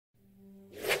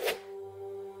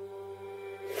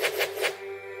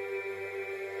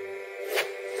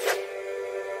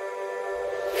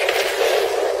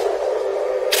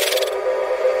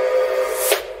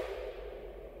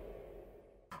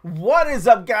What is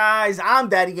up, guys? I'm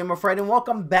DaddyGamerFred and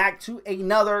welcome back to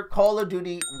another Call of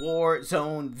Duty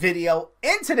Warzone video.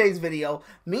 In today's video,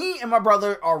 me and my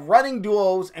brother are running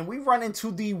duos and we run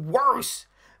into the worst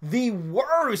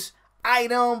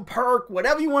item, perk,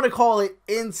 whatever you want to call it,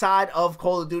 inside of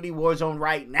Call of Duty Warzone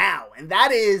right now. And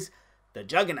that is the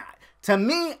Juggernaut. To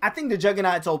me, I think the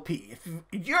Juggernaut's OP. If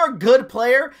you're a good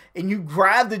player and you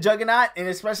grab the Juggernaut, and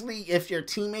especially if your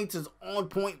teammates is on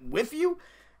point with you,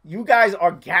 you guys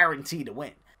are guaranteed to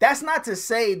win. That's not to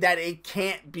say that it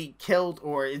can't be killed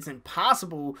or it's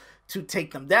impossible to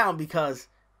take them down, because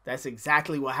that's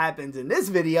exactly what happens in this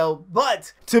video.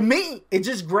 But to me, it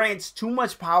just grants too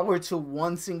much power to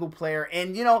one single player.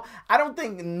 And, you know, I don't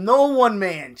think no one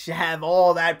man should have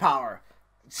all that power.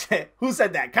 Who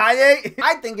said that? Kanye?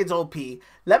 I think it's OP.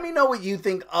 Let me know what you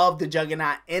think of the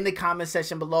Juggernaut in the comment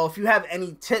section below. If you have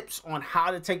any tips on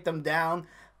how to take them down,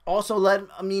 also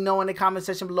let me know in the comment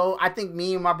section below. I think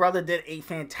me and my brother did a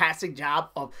fantastic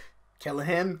job of killing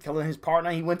him, killing his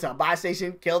partner. He went to a buy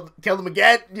station, killed him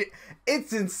again.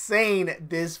 It's insane,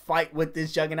 this fight with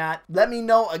this Juggernaut. Let me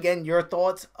know, again, your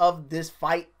thoughts of this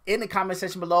fight in the comment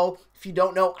section below. If you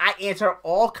don't know, I answer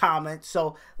all comments,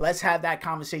 so let's have that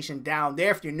conversation down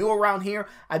there. If you're new around here,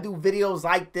 I do videos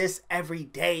like this every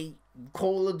day.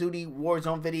 Call of Duty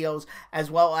Warzone videos,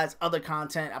 as well as other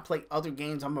content. I play other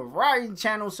games. I'm a variety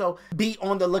channel, so be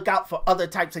on the lookout for other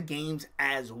types of games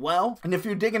as well. And if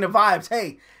you're digging the vibes,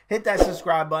 hey, hit that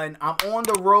subscribe button. I'm on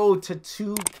the road to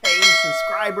 2K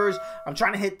subscribers. I'm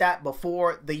trying to hit that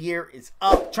before the year is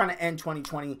up. Trying to end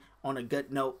 2020 on a good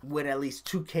note with at least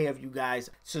 2K of you guys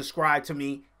subscribe to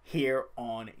me here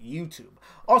on YouTube.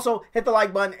 Also, hit the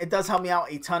like button. It does help me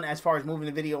out a ton as far as moving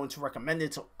the video into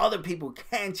recommended, so other people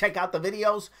can check out the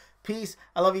videos. Peace.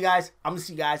 I love you guys. I'm gonna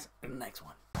see you guys in the next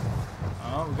one.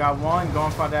 Oh, we got one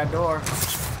going for that door.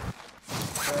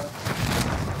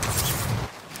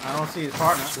 I don't see his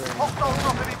partner. Hostile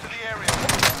dropping into the area.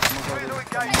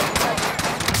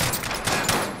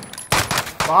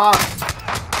 Boss.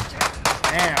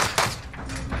 Damn.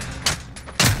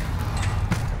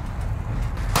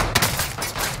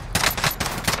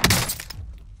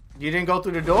 You didn't go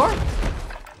through the door?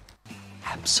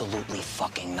 Absolutely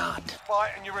fucking not.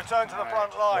 Fight and you return to the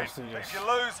front line. If you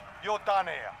lose, you're done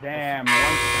here. Damn, one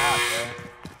shot, bro.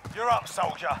 You're up,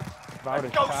 soldier.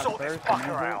 And go sort this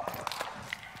fucker out.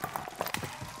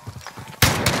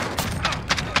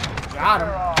 Got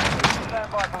him.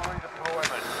 Stand by for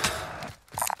redeployment.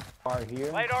 Car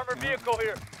here. Light armored vehicle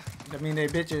here. I mean, they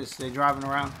bitches. They driving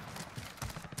around.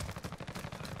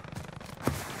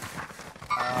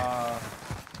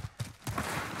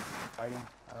 Fighting.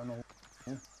 I don't know.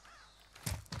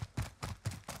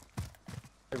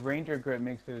 The Ranger grip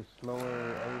makes it slower.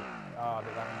 Oh,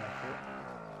 they got him that shit.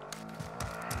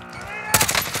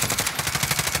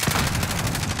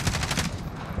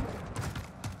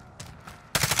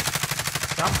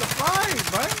 Stop the fight,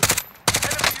 bud.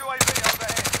 Enemy UAV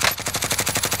overhead.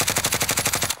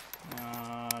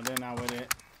 They're not with it.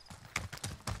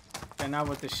 They're not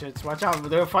with the shits. Watch out.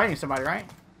 They're fighting somebody, right?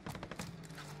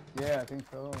 Yeah, I think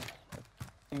so.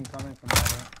 Team coming from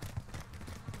that way.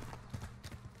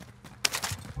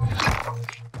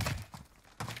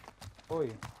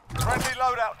 Oi. Friendly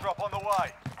loadout drop on the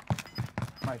way.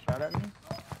 Might shot at me.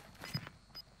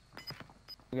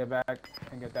 Get back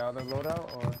and get that other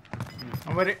loadout, or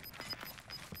I'm with it.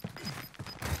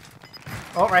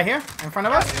 Oh, right here in front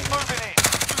of us. Gas is moving in.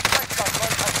 Two safe zones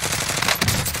located.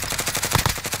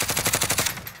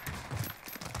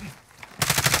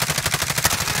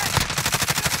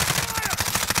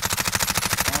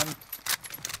 one.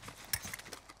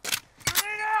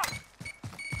 Grenade out!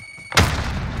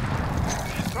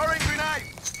 Throwing grenade.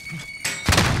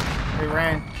 They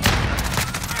ran.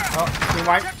 Oh, team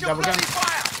white. Check your Double gun. bloody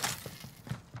fire.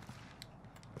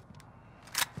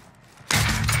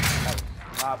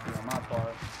 Sloppy on my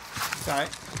part. Sorry.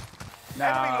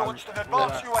 Enemy launched an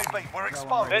advanced UAV. We're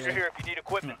exposed. Vendor here if you need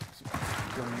equipment.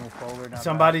 Gonna move forward. not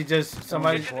Somebody back. just.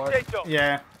 Somebody. Get to the safe zone.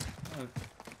 Yeah.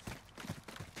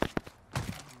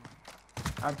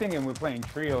 I'm thinking we're playing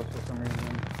trios for some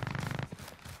reason.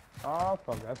 Oh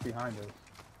fuck, that's behind us.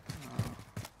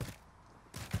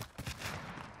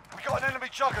 We got an enemy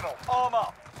Juggernaut. Arm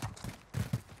up.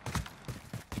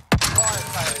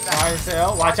 Fire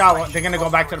sale. Watch out. They're gonna go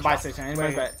back to the buy station.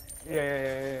 Anybody's back.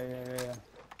 Yeah.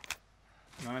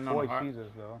 No, Boy, Jesus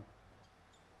though.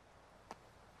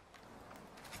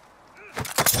 An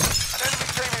enemy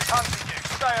team is hunting you.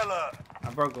 Stay alert. I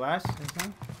broke glass. This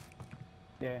one.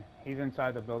 Yeah, he's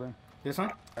inside the building. This one.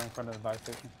 Right in front of the buy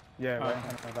station. Yeah, right in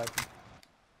front of the buy station.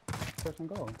 Person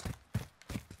go.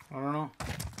 I don't know.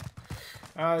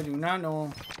 I do not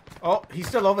know. Oh, he's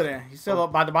still over there. He's still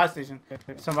up by the buy station.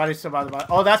 Somebody's still by the buy.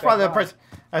 Oh, that's probably the person.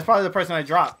 That's probably the person I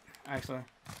dropped, actually.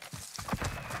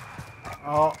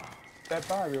 Oh. That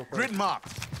fire real quick. Grid mark.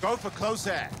 Go for close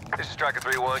air. This is Striker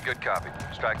 3-1. Good copy.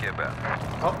 Strike inbound.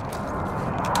 Oh.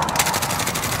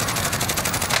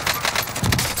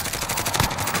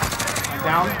 I'm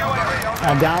down.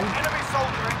 I'm down. Enemy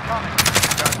soldier incoming.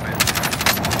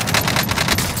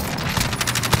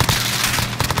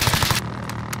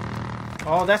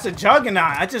 Oh, that's a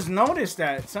Juggernaut. I just noticed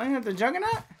that. Something at the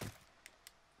Juggernaut?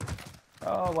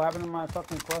 Oh, what happened to my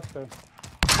fucking cluster?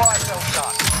 Fire cell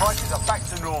done. Prices are back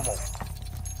to normal.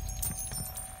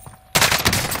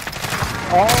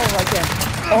 Oh, right there.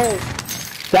 Oh,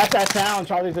 that's that sound.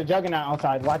 Charlie's a Juggernaut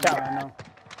outside. Watch out. I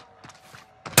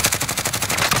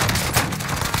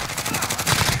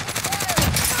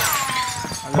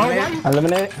know.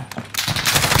 Eliminate.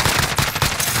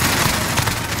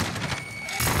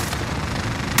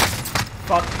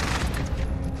 Fuck.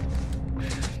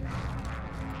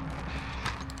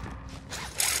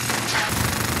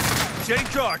 Getting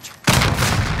charge.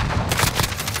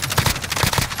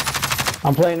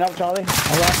 I'm playing up, Charlie. All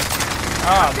right.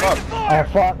 Ah, fuck. Oh,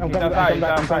 fuck. I'm He's coming outside, back. he's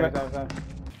I'm outside, coming he's back. outside.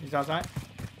 He's outside?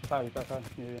 He's outside.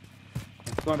 Yeah.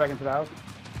 He's going back into the house.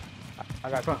 I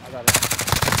got it.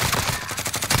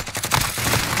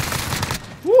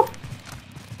 Woo!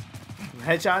 I'm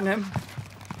headshotting him.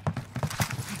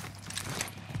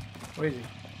 Where is he?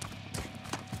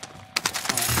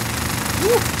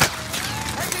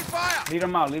 Taking fire. Lead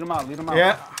him out.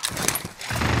 Yeah.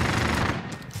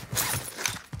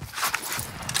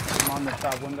 I'm on the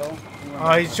top window.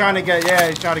 Oh, he's trying to get,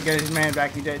 he's trying to get his man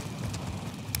back. He did.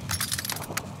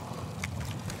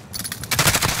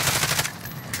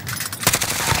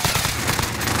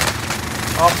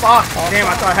 Oh, fuck. Damn,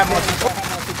 I thought I had more support.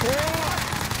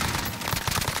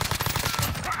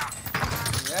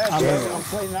 I'm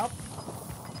playing up.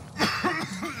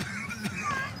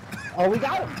 Oh, we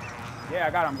got him. Yeah, I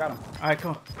got him. All right,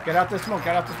 cool. Get out the smoke.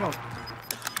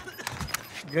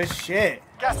 Good shit.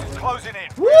 Gas is closing in.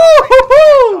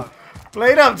 Woo-hoo-hoo!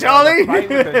 Played up, Charlie. Fight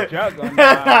with the Juggernaut,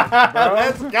 bro.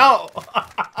 Let's go.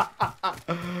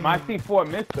 My C4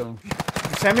 missed him.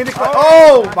 Send me the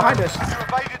oh, behind us. You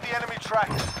evaded the enemy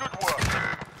trackers. Good work.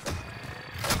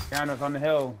 Juggernaut's on the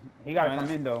hill. He gotta come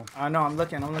in though. I know. I'm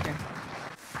looking.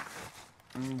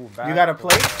 Move back. You got a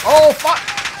plate? Oh, fuck.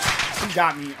 He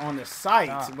got me on the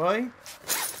sights, boy.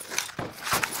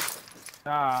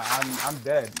 Nah, I'm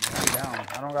dead. I'm down.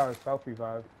 I don't got a self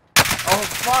revive. Oh,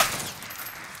 fuck.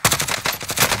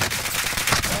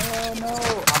 Oh no!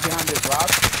 I'm behind this rock.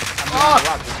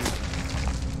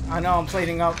 I know. I'm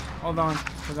plating up. Hold on,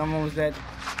 because I'm almost dead.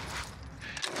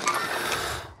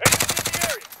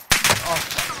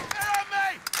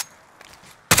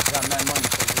 I got mad money,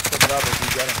 so just pick it up if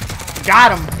you get him.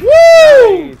 Got him.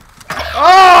 Woo! Nice.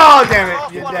 Oh, damn it.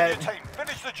 Last You're one of your dead. team.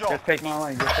 Finish the job. Just take my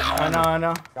money. I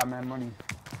know. Got mad money.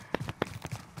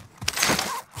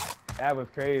 That was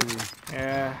crazy.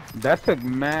 Yeah. That took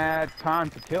mad time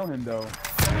to kill him though.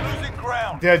 Losing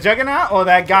ground. The Juggernaut or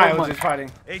that guy Oh, was my- just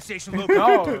fighting? Aid station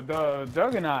located. No, the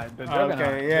Juggernaut. The Juggernaut.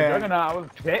 Okay, yeah. The Juggernaut, I was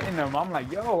hitting him. I'm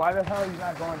like, yo, why the hell are you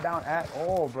not going down at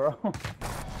all, bro?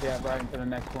 Yeah, right into the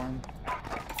next one.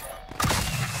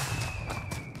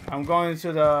 I'm going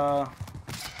to the...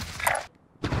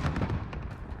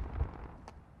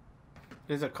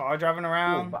 There's a car driving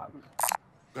around. Got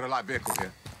a light vehicle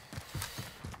here.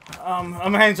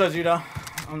 I'm heading towards you though.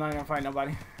 I'm not gonna fight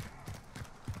nobody.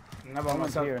 Not by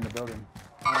Someone's myself. here in the building.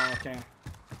 Oh, okay.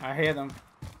 I hear them.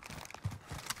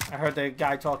 I heard the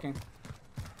guy talking.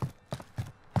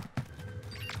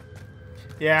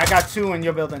 Yeah, I got two in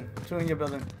your building.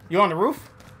 You on the roof?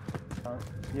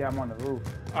 Yeah, I'm on the roof.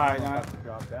 Alright, I'm now about to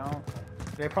drop down.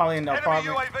 they're probably in the Enemy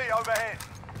apartment. UAV overhead.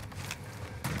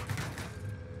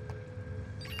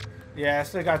 Yeah, I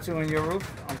still got two in your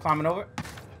roof. I'm climbing over.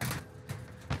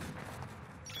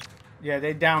 Yeah,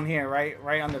 they down here,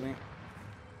 right under me.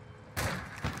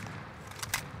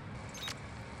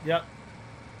 Yep.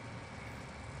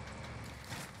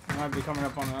 They might be coming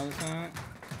up on the other side.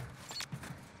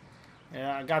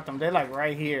 Yeah, I got them. They're like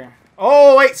right here.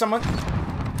 Oh wait, someone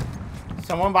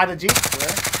by the Jeep. Where?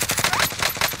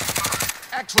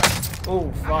 Excellent. Oh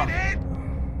fuck.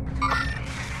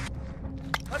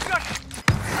 Let's go.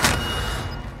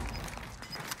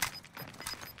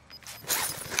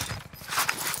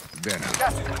 There now.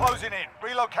 Gas is closing in.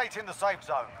 Relocating the safe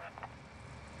zone.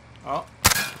 Oh.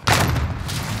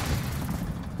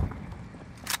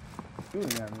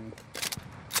 Shooting at me.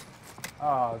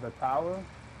 Oh, the tower?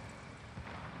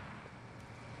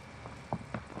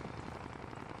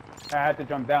 I had to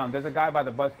jump down. There's a guy by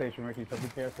the bus station, Ricky, so be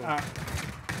careful. I'm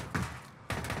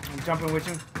jumping with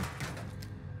you.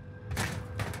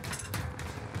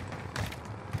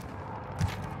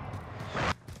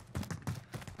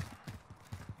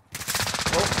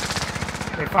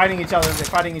 Oh. They're fighting each other. They're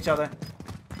fighting each other.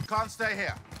 Can't stay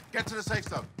here. Get to the safe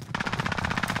zone.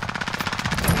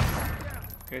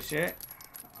 Good shit.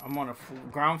 I'm on the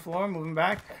ground floor, moving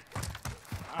back.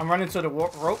 I'm running to the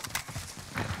rope.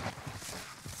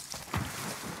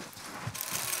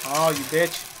 Oh, you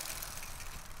bitch.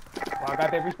 Well, I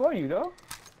got there before you, though.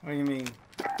 What do you mean?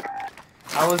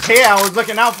 I was here. I was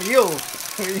looking out for you.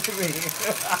 What do you mean?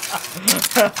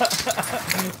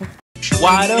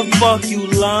 Why the fuck you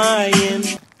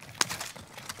lying?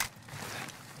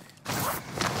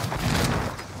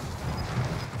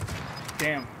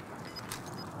 Damn.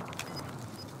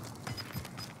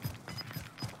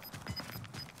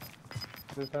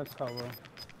 This has cover.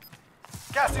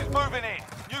 Gas is moving in.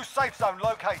 New safe zone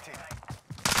located.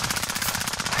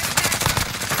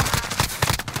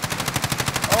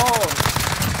 Oh!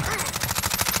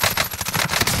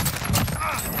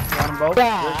 Got them both?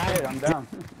 Shit, I'm down.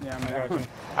 Yeah, I'm down.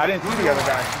 I didn't see the other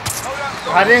guy.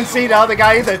 I didn't see the other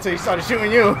guy either until he started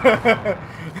shooting you. I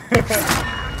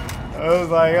was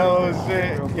like, oh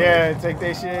shit. Yeah, take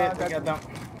that shit. They got them.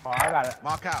 Oh, I got it.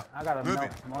 Mark out. I got Move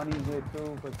enough money here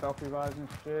too for self revives and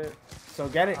shit. So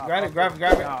get it. Grab it. Grab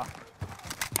it. Nah.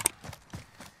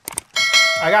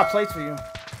 I got plates for you.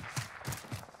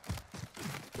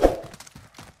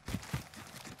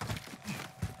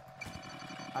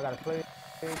 I got a plate.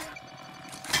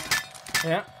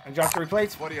 Yeah, I dropped 3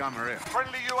 plates. Body armor here.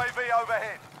 Friendly UAV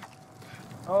overhead.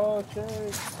 Oh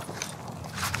shit.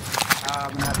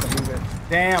 I'm gonna have to leave it.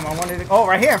 Damn, I wanted to. Oh,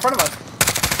 right here in front of us.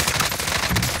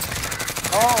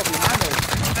 Oh, behind us.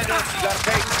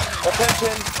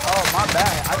 Attention. Oh, my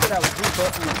bad. I thought that was you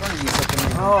posting in front of you.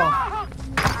 Oh.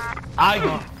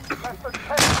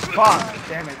 Fuck.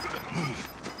 Damn it.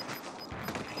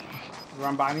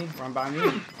 Run by me. Run by me.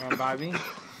 Run by me.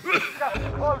 Gas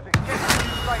is closing. Get to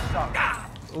the safe zone.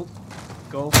 Oop.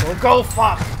 Go, go, go.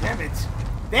 Fuck. Damn it.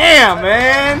 Damn,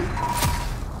 man.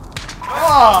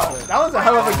 Oh, that was a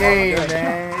hell of a game,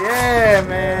 man. Yeah,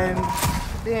 man.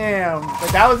 Damn.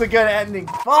 But that was a good ending.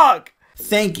 Fuck.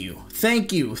 Thank you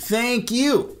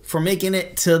for making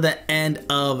it to the end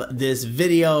of this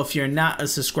video. If you're not a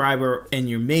subscriber and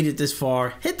you made it this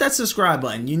far, hit that subscribe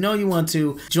button. You know you want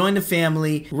to join the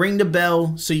family, ring the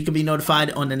bell so you can be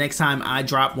notified on the next time I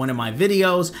drop one of my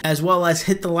videos, as well as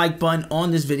hit the like button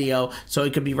on this video so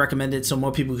it could be recommended so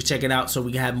more people can check it out, so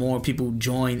we can have more people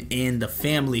join in the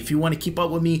family. If you want to keep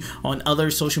up with me on other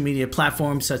social media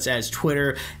platforms such as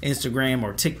Twitter, Instagram,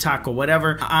 or TikTok or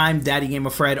whatever, I'm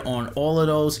DaddyGamerFred on all of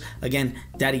those. Again,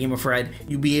 DaddyGamerFred.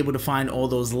 You'll be able to find all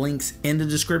those links in the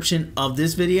description of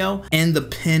this video and the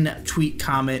pinned tweet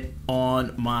comment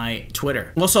on my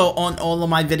Twitter. Also, on all of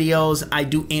my videos, I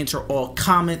do answer all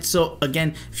comments. So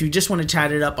again, if you just want to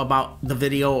chat it up about the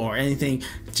video or anything,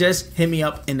 just hit me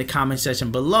up in the comment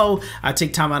section below. I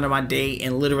take time out of my day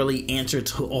and literally answer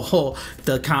to all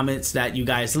the comments that you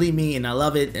guys leave me, and I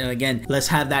love it. And again, let's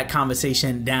have that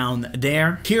conversation down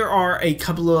there. Here are a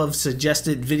couple of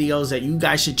suggested videos that you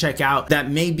guys should check out that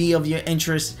may be of your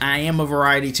interest. I am a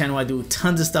variety channel. I do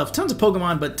tons of stuff, tons of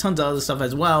Pokemon, but tons of other stuff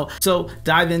as well. So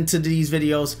dive into these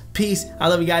videos. Peace. I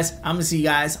love you guys. I'm gonna see you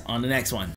guys on the next one.